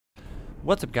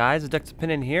What's up, guys? It's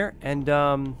Dexapin here, and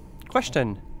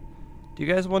question: do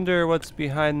you guys wonder what's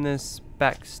behind this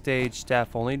backstage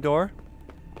staff-only door?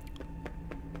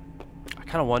 I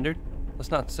kind of wondered.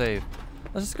 Let's not save.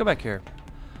 Let's just go back here.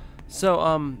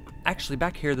 So, actually,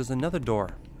 back here there's another door.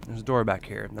 There's a door back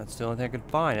here, and that's the only thing I could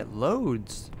find. It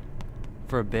loads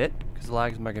for a bit because it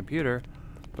lags my computer,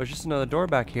 but it's just another door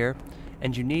back here,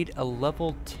 and you need a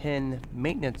level 10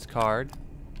 maintenance card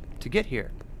to get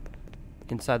here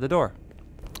inside the door.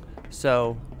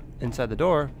 So, inside the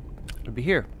door would be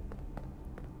here.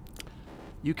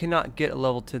 You cannot get a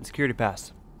level 10 security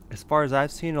pass. As far as I've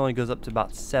seen, it only goes up to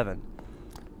about 7.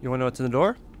 You want to know what's in the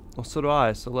door? Well, so do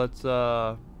I. So let's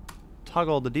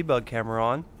toggle the debug camera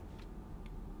on.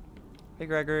 Hey,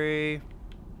 Gregory.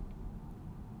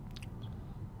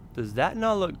 Does that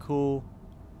not look cool?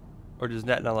 Or does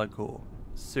that not look cool?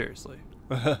 Seriously.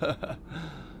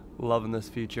 Loving this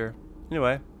feature.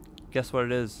 Anyway, guess what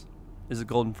it is? Is it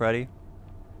Golden Freddy?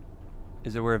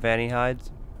 Is it where Vanny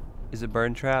hides? Is it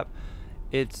Burn Trap?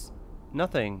 It's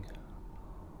nothing.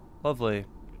 Lovely.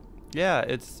 Yeah,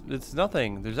 it's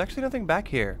nothing. There's actually nothing back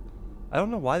here. I don't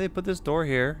know why they put this door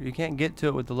here. You can't get to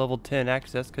it with the level 10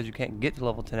 access because you can't get to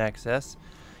level 10 access.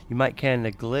 You might can in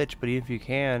a glitch, but even if you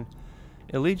can,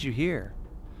 it leads you here.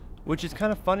 Which is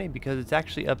kind of funny because it's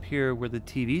actually up here where the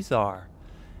TVs are.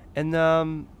 And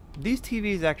these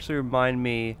TVs actually remind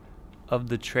me of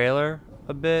the trailer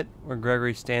a bit, where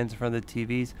Gregory stands in front of the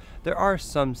TVs. There are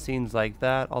some scenes like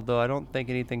that, although I don't think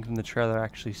anything from the trailer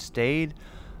actually stayed.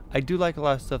 I do like a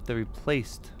lot of stuff that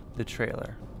replaced the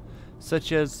trailer,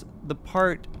 such as the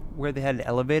part where they had an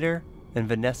elevator and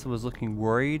Vanessa was looking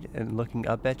worried and looking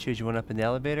up at you as you went up in the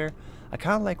elevator. I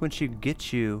kind of like when she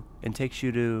gets you and takes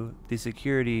you to the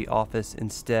security office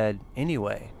instead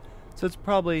anyway. So it's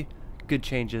probably good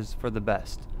changes for the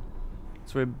best.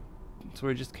 So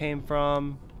we just came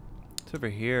from. It's over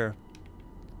here.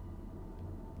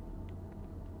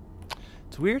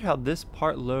 It's weird how this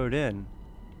part loaded in.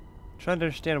 I'm trying to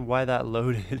understand why that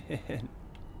loaded in.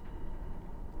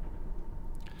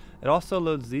 It also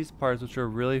loads these parts, which are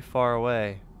really far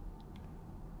away.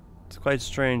 It's quite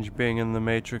strange being in the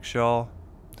Matrix, y'all.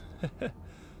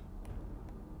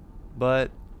 But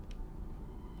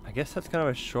I guess that's kind of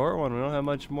a short one. We don't have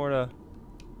much more to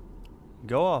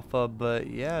go off of, but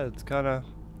yeah, it's kind of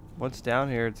what's down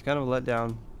here. It's kind of a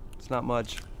letdown. It's not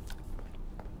much.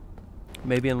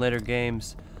 Maybe in later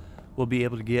games we'll be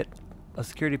able to get a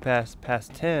security pass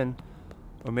past 10,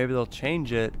 or maybe they'll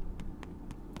change it.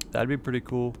 That'd be pretty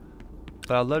cool.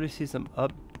 But I'd love to see some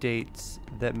updates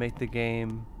that make the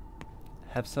game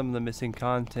have some of the missing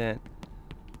content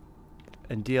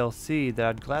and DLC that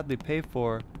I'd gladly pay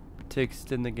for to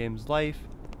extend the game's life,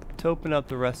 to open up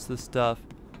the rest of the stuff,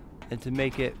 and to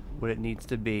make it what it needs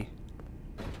to be.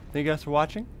 Thank you guys for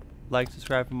watching. Like,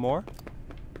 subscribe for more.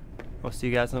 I'll see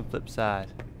you guys on the flip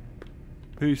side.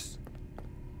 Peace.